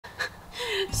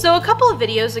So a couple of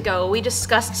videos ago, we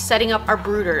discussed setting up our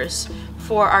brooders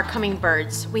for our coming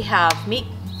birds. We have meat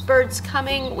birds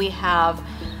coming, we have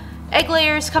egg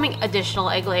layers coming, additional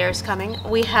egg layers coming,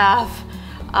 we have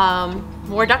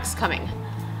more ducks coming.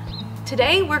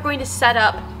 Today we're going to set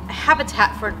up a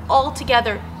habitat for an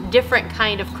altogether different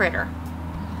kind of critter.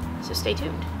 So stay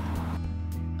tuned.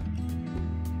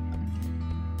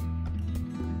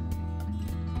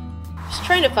 Just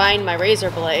trying to find my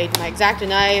razor blade, my X-Acto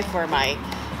knife, or my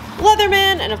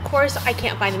Leatherman, and of course I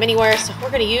can't find them anywhere, so we're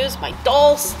gonna use my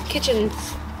dull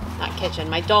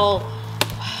my dull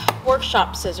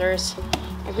workshop scissors.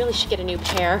 I really should get a new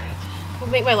pair. It will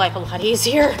make my life a lot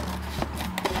easier.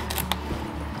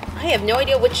 I have no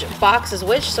idea which box is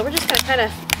which, so we're just gonna kind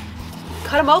of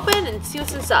cut them open and see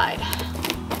what's inside.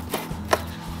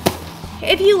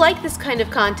 If you like this kind of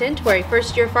content where a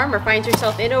first-year farmer finds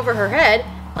herself in over her head,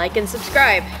 like and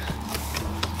subscribe.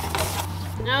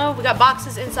 No, we got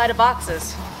boxes inside of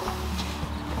boxes.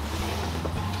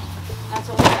 That's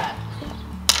what we got.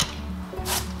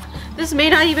 This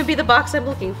may not even be the box I'm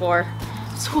looking for,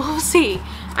 so we'll see.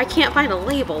 I can't find a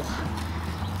label,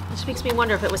 which makes me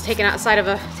wonder if it was taken out of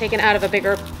a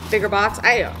bigger box.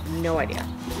 I have no idea.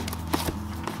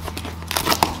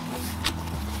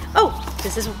 Oh,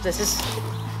 this is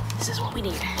what we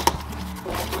need.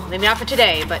 Well, maybe not for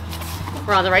today, but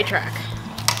we're on the right track.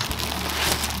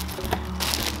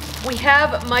 We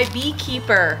have my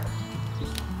beekeeper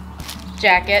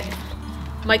jacket,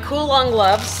 my cool long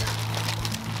gloves,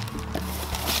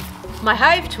 my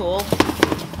hive tool,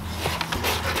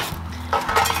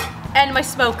 and my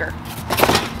smoker.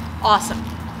 Awesome.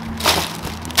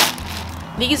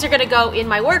 These are gonna go in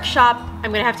my workshop.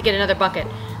 I'm gonna have to get another bucket.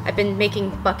 I've been making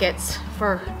buckets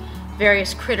for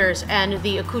various critters and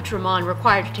the accoutrement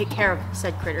required to take care of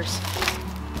said critters.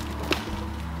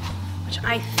 Which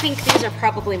I think these are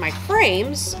probably my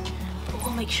frames, but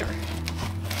we'll make sure.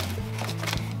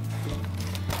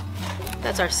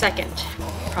 That's our second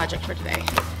project for today.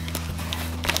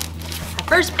 Our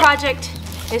first project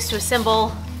is to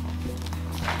assemble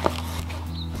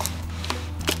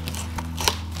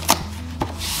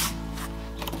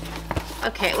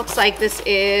okay, it looks like this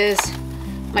is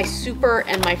my super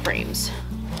and my frames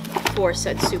for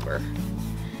said super.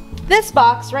 This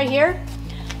box right here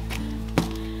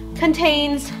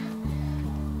contains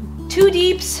two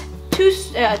deeps,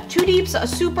 a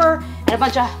super, and a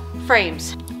bunch of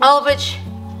frames, all of which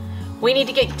we need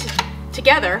to get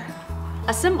together,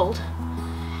 assembled,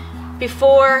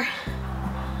 before,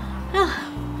 well,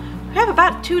 we have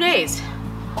about 2 days.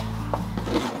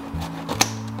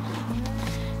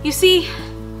 You see,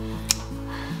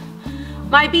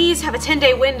 my bees have a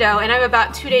 10-day window, and I'm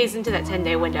about 2 days into that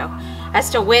 10-day window as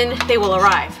to when they will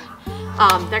arrive.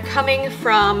 They're coming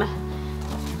from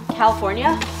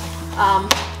California.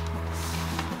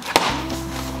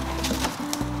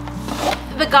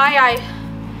 The guy I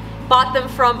bought them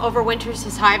from overwinters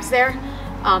his hives there,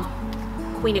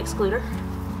 Queen Excluder.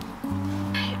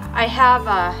 I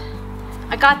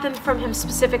got them from him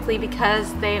specifically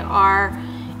because they are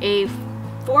a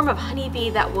form of honeybee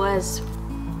that was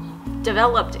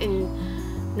developed in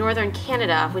northern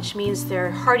Canada, which means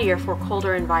they're hardier for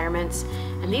colder environments.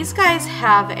 And these guys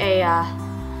have a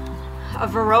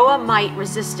varroa mite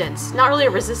resistance. Not really a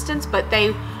resistance, but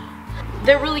they're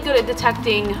really good at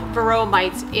detecting varroa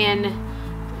mites in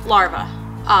larvae.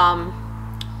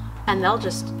 And they'll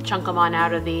just chunk them on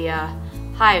out of the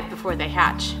hive before they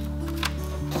hatch.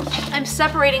 I'm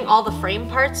separating all the frame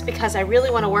parts because I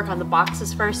really want to work on the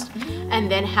boxes first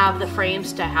and then have the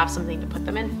frames to have something to put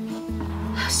them in.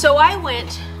 So I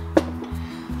went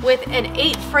with an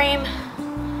 8-frame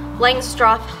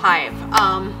Langstroth hive,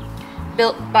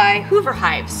 built by Hoover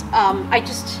Hives. I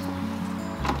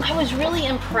was really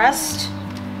impressed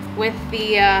with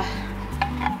the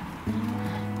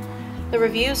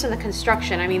reviews and the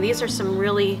construction. I mean, these are some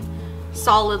really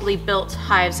solidly built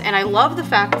hives, and I love the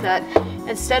fact that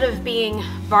instead of being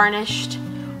varnished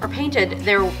or painted,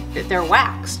 they're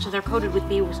waxed. They're coated with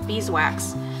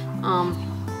beeswax,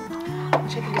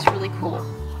 which I think is really cool.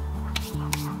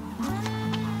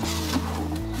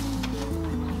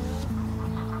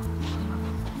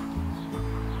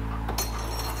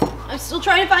 I'm still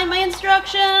trying to find my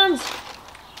instructions.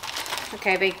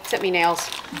 Okay, they sent me nails,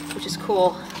 which is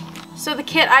cool. So the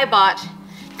kit I bought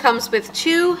comes with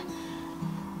 2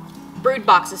 brood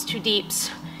boxes, 2 deeps,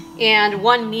 and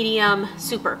 1 medium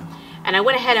super. And I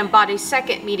went ahead and bought a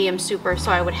second medium super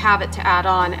so I would have it to add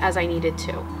on as I needed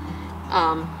to,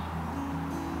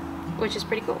 which is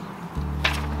pretty cool.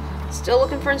 Still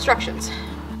looking for instructions.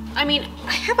 I mean,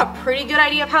 I have a pretty good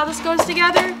idea of how this goes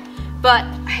together, but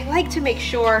I like to make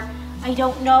sure I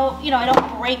don't know, you know, I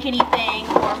don't break anything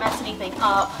or mess anything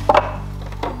up.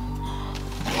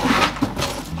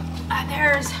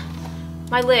 There's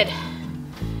my lid.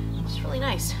 It's really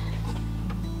nice.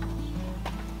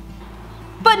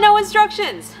 But no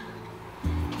instructions.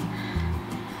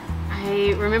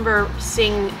 I remember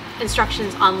seeing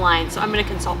instructions online, so I'm gonna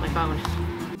consult my phone.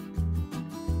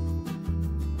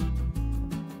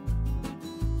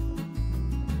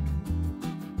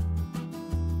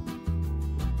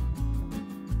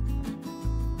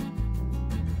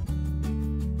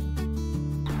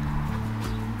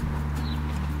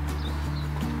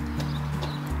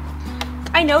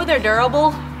 I know they're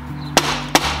durable.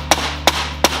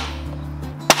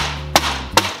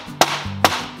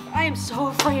 I am so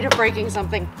afraid of breaking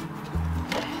something.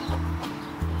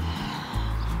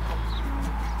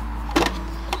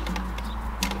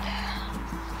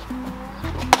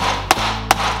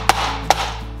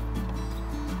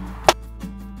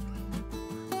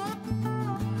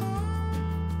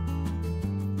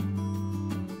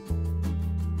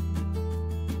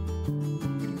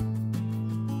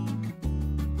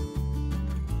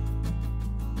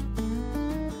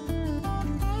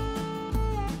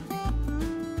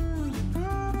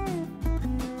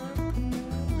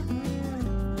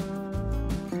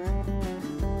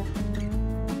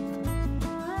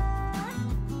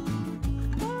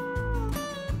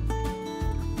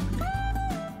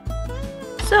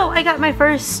 So I got my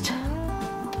first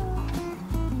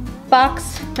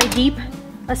box, my deep,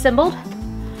 assembled.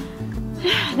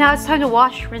 Now it's time to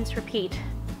wash, rinse, repeat.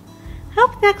 I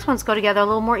hope the next ones go together a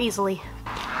little more easily.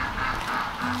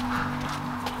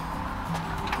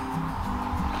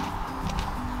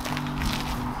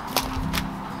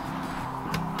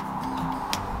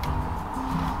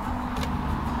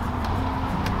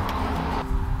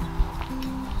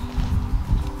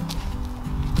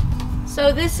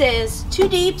 So this is 2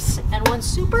 deeps and 1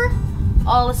 super,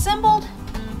 all assembled.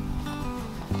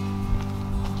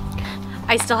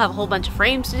 I still have a whole bunch of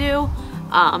frames to do,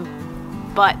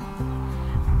 but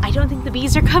I don't think the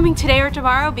bees are coming today or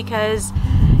tomorrow because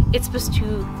it's supposed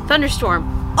to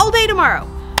thunderstorm all day tomorrow,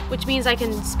 which means I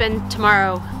can spend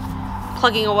tomorrow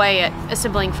plugging away at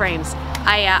assembling frames.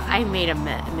 I made a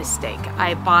mistake.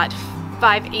 I bought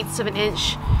 5/8 of an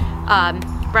inch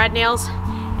brad nails,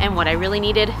 and what I really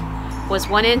needed was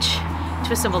 1 inch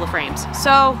to assemble the frames.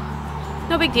 So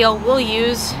no big deal. We'll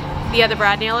use the other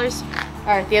brad nails,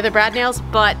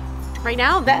 but right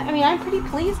now I'm pretty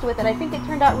pleased with it. I think it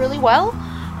turned out really well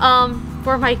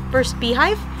for my first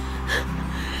beehive.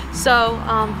 So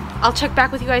I'll check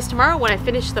back with you guys tomorrow when I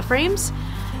finish the frames,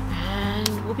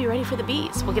 and we'll be ready for the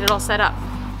bees. We'll get it all set up.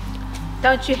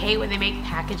 Don't you hate when they make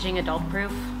packaging adult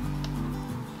proof?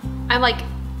 I'm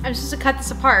supposed to cut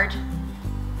this apart,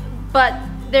 but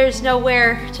there's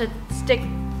nowhere to stick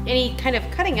any kind of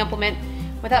cutting implement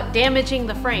without damaging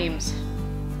the frames.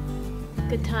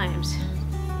 Good times.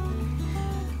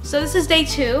 So this is day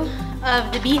 2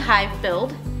 of the beehive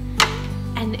build,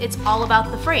 and it's all about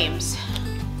the frames.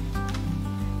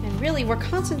 And really we're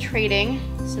concentrating,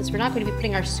 since we're not going to be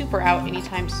putting our super out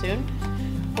anytime soon,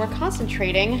 we're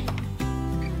concentrating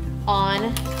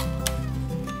on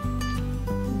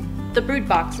the brood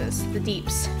boxes, the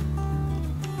deeps.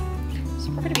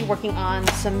 We're going to be working on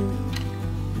some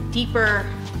deeper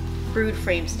brood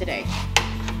frames today,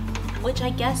 which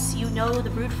I guess you know the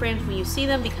brood frames when you see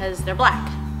them because they're black.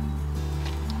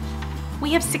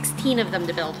 We have 16 of them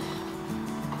to build.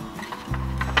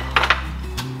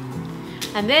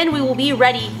 And then we will be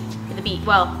ready for the bee.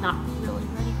 Well, not really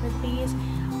ready for the bees.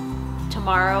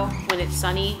 Tomorrow, when it's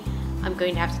sunny, I'm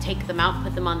going to have to take them out,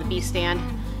 put them on the bee stand,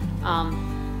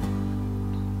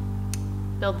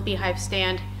 build the beehive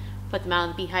stand, put them out on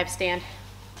the beehive stand.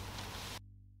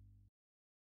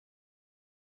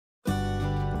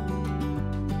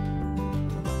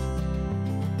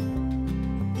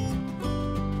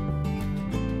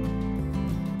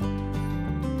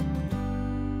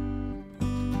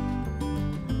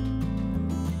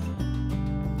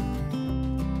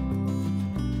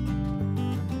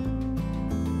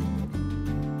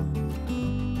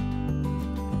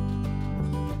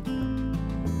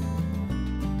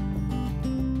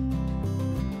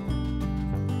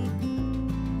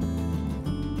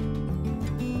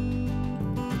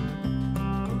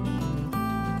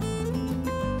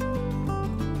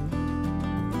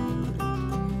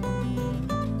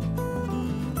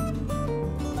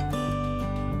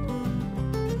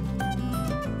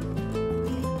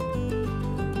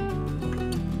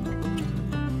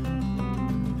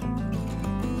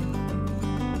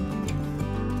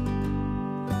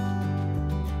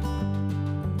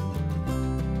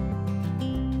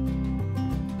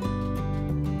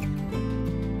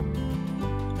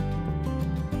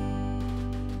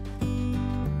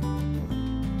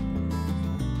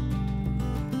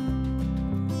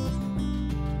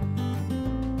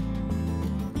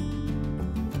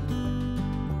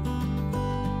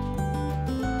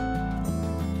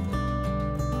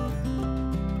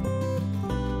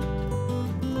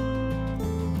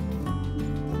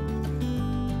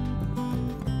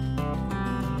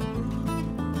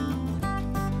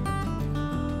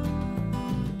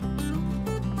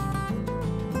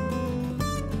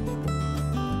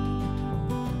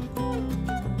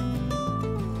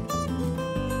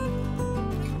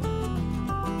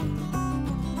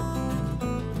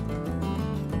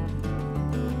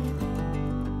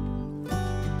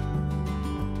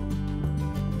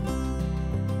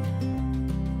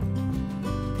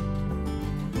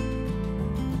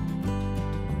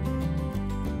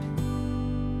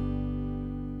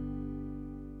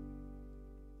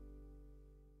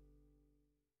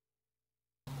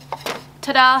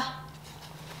 Ta-da!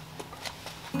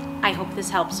 I hope this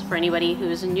helps for anybody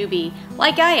who's a newbie,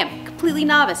 like I am, completely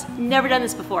novice, never done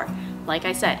this before. Like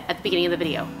I said at the beginning of the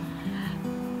video,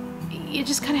 you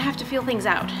just kind of have to feel things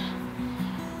out.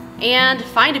 And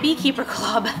find a beekeeper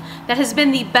club. That has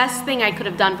been the best thing I could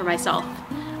have done for myself.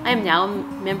 I am now a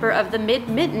member of the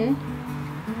Mitten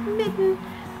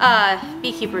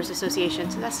Beekeepers Association,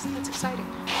 so that's exciting.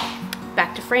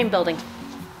 Back to frame building.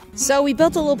 So we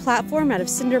built a little platform out of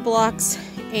cinder blocks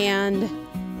and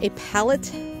a pallet.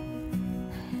 I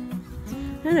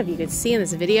don't know if you can see in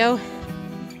this video,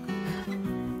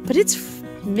 but it's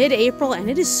mid-April and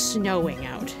it is snowing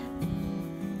out.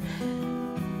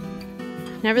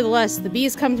 Nevertheless, the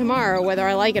bees come tomorrow, whether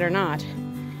I like it or not.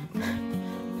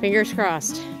 Fingers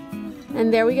crossed.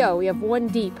 And there we go. We have one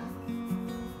deep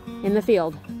in the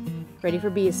field, ready for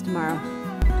bees tomorrow.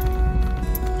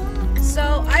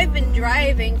 So I've been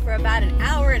driving for about an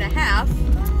hour and a half,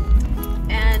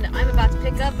 and I'm about to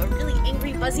pick up a really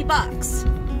angry buzzy box.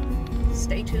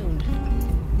 Stay tuned.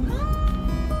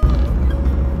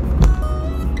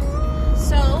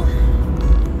 So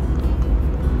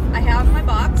I have my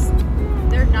box.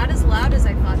 They're not as loud as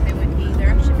I thought they would be. They're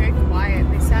actually very quiet.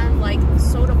 They sound like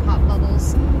soda pop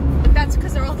bubbles, but that's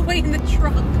because they're all the way in the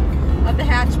trunk of the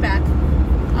hatchback.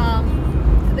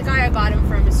 The guy I bought them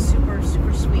from is super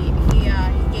sweet. He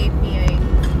gave me a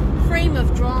frame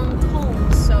of drawn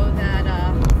cones so that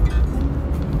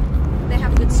they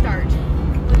have a good start,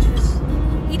 which was,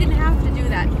 he didn't have to do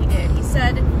that, he did. He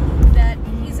said that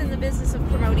he's in the business of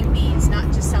promoting bees,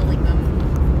 not just selling them.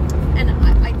 And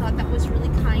I thought that was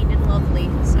really kind and lovely.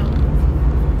 So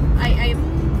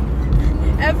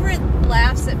Everett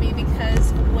laughs at me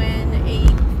because when a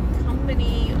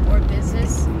company or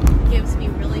business gives me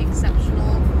really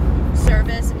exceptional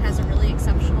service and has a really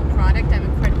exceptional product, I'm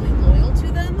incredibly loyal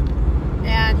to them.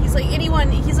 And he's like, any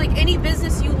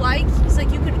business you like, he's like,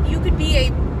 you could be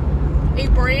a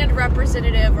brand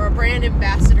representative or a brand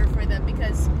ambassador for them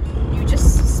because you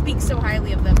just speak so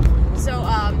highly of them. So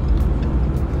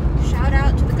shout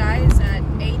out to the guys at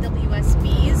AWS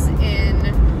Bees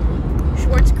in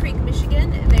Schwartz Creek,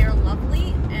 Michigan. They are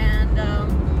lovely, and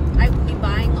I will be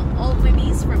buying all of my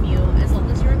bees from you as long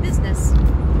as you're in business.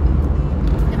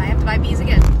 If I have to buy bees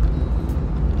again.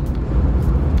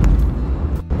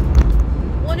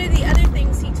 One of the other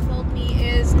things he told me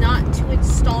is not to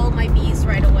install my bees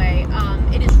right away.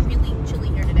 It is really chilly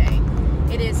here today.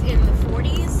 It is in the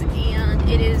 40s, and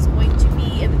it is going to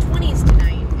be in the 20s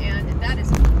tonight, and that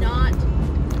is not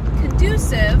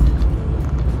conducive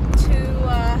to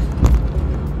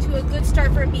a good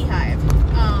start for a beehive,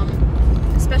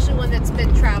 especially one that's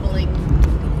been traveling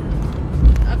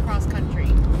across country.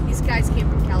 These guys came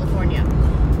from California.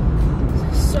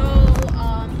 So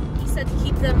he said to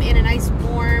keep them in a nice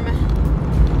warm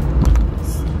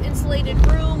insulated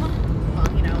room, well,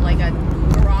 you know, like a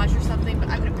garage or something, but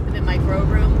I'm going to put them in my grow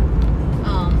room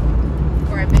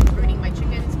where I've been brooding my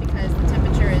chickens because the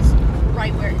temperature is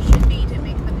right where it should be to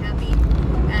make them happy.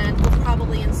 And we'll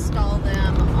probably install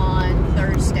them on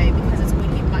Thursday because it's going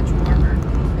to be much warmer.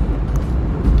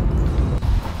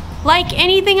 Like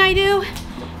anything I do,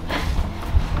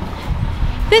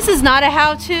 this is not a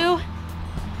how-to.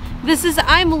 This is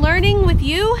I'm learning with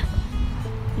you.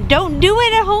 Don't do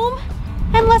it at home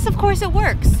unless, of course, it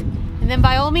works. And then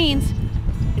by all means,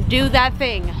 do that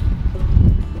thing.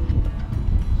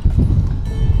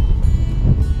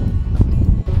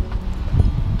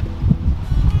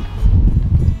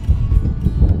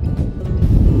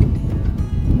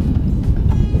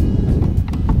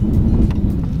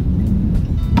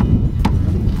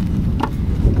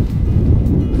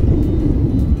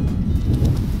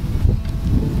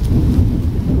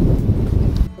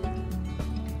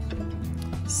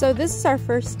 So this is our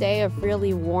first day of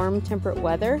really warm temperate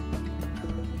weather,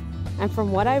 and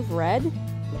from what I've read,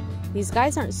 these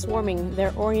guys aren't swarming,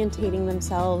 they're orientating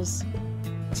themselves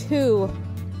to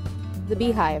the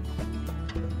beehive.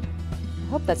 I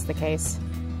hope that's the case.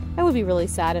 I would be really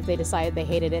sad if they decided they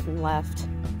hated it and left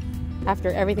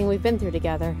after everything we've been through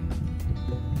together.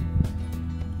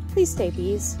 Please stay,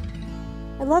 bees.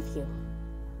 I love you.